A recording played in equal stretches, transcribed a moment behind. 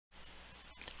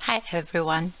Hi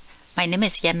everyone, my name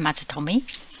is Matsutomi.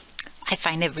 I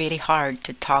find it really hard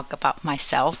to talk about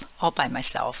myself all by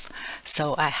myself,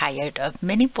 so I hired a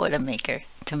mini Boilermaker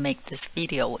to make this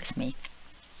video with me.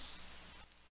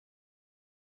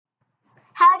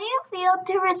 How do you feel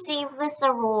to receive this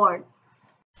award?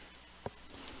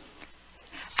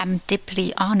 I'm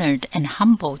deeply honored and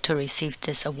humbled to receive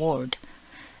this award.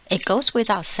 It goes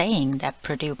without saying that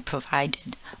Purdue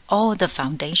provided all the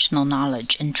foundational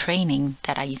knowledge and training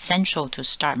that are essential to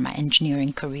start my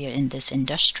engineering career in this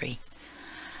industry.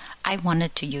 I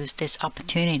wanted to use this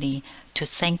opportunity to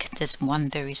thank this one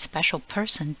very special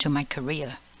person to my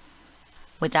career.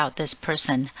 Without this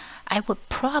person, I would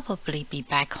probably be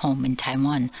back home in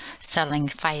Taiwan selling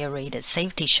fire-rated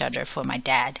safety shutter for my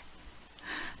dad.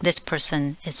 This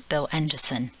person is Bill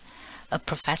Anderson, a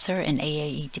professor in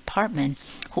AAE department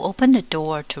who opened the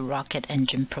door to rocket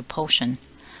engine propulsion,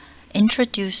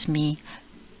 introduced me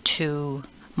to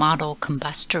model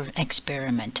combustor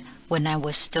experiment when I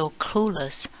was still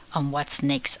clueless on what's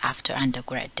next after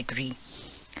undergrad degree.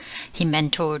 He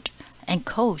mentored and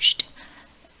coached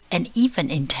and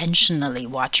even intentionally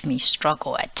watched me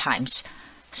struggle at times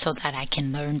so that I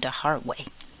can learn the hard way.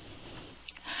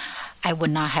 I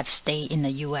would not have stayed in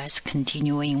the US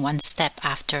continuing one step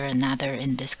after another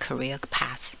in this career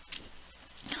path,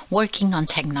 working on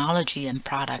technology and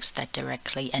products that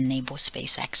directly enable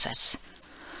space access.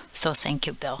 So thank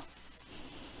you, Bill.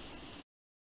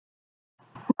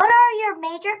 What are your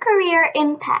major career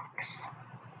impacts?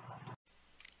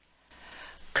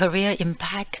 Career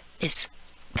impact is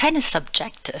kind of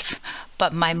subjective,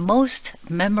 but my most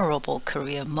memorable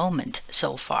career moment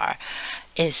so far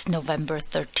is November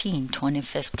 13,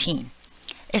 2015.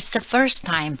 It's the first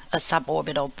time a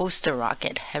suborbital booster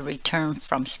rocket had returned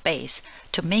from space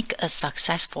to make a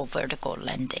successful vertical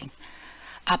landing.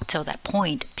 Up till that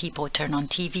point, people turned on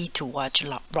TV to watch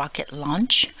rocket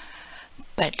launch,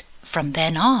 but from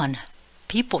then on,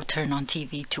 people turn on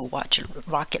TV to watch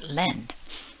rocket land.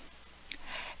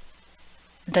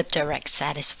 The direct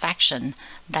satisfaction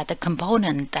that the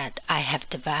component that I have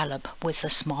developed with a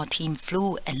small team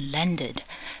flew and landed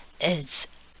is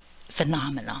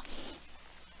phenomenal.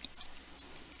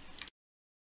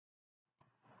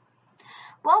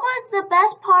 What was the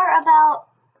best part about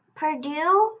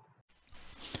Purdue?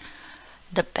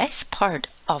 The best part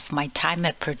of my time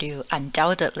at Purdue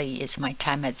undoubtedly is my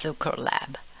time at Zucrow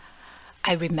Lab.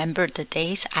 I remember the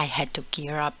days I had to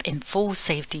gear up in full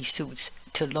safety suits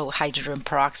to load hydrogen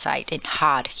peroxide in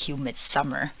hot, humid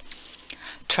summer.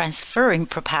 Transferring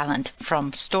propellant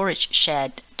from storage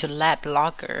shed to lab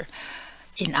locker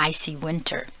in icy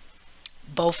winter.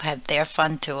 Both have their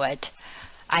fun to it.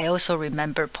 I also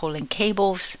remember pulling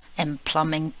cables and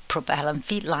plumbing propellant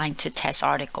feed line to test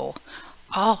article,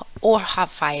 or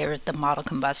hot fire the model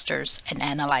combustors and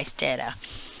analyze data.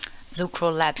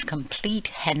 Zucrow Lab's complete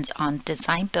hands-on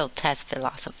design-build test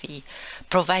philosophy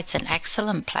provides an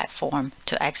excellent platform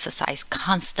to exercise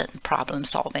constant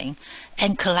problem-solving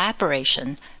and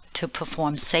collaboration to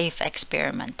perform safe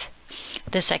experiment.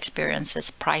 This experience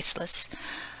is priceless.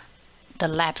 The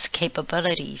lab's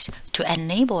capabilities to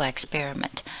enable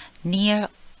experiment near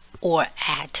or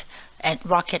at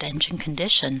rocket engine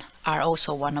condition are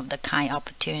also one of the kind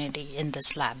opportunity in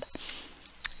this lab.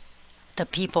 The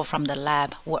people from the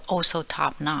lab were also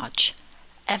top-notch.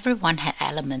 Everyone had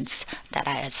elements that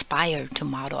I aspire to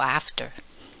model after.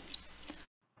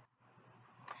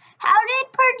 How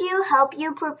did Purdue help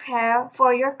you prepare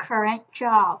for your current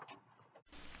job?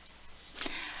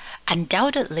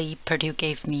 Undoubtedly, Purdue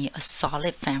gave me a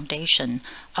solid foundation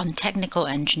on technical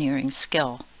engineering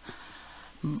skill.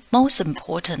 Most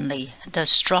importantly, the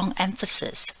strong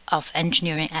emphasis of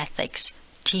engineering ethics,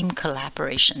 team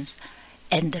collaborations,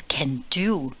 and the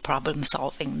can-do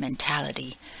problem-solving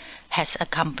mentality has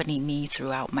accompanied me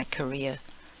throughout my career.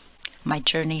 My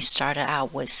journey started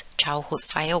out with childhood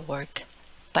firework,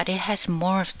 but it has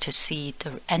morphed to see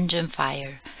the engine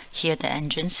fire, hear the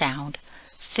engine sound,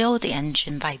 feel the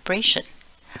engine vibration,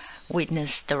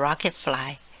 witness the rocket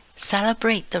fly,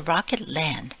 celebrate the rocket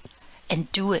land,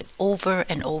 and do it over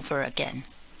and over again.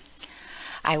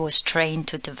 I was trained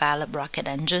to develop rocket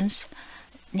engines.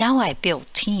 Now I build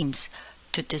teams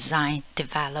to design,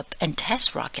 develop, and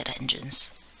test rocket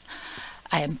engines.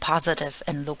 I am positive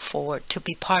and look forward to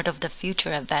be part of the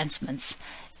future advancements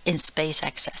in space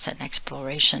access and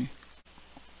exploration.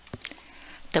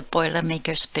 The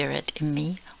Boilermaker spirit in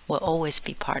me will always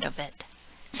be part of it.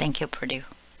 Thank you, Purdue.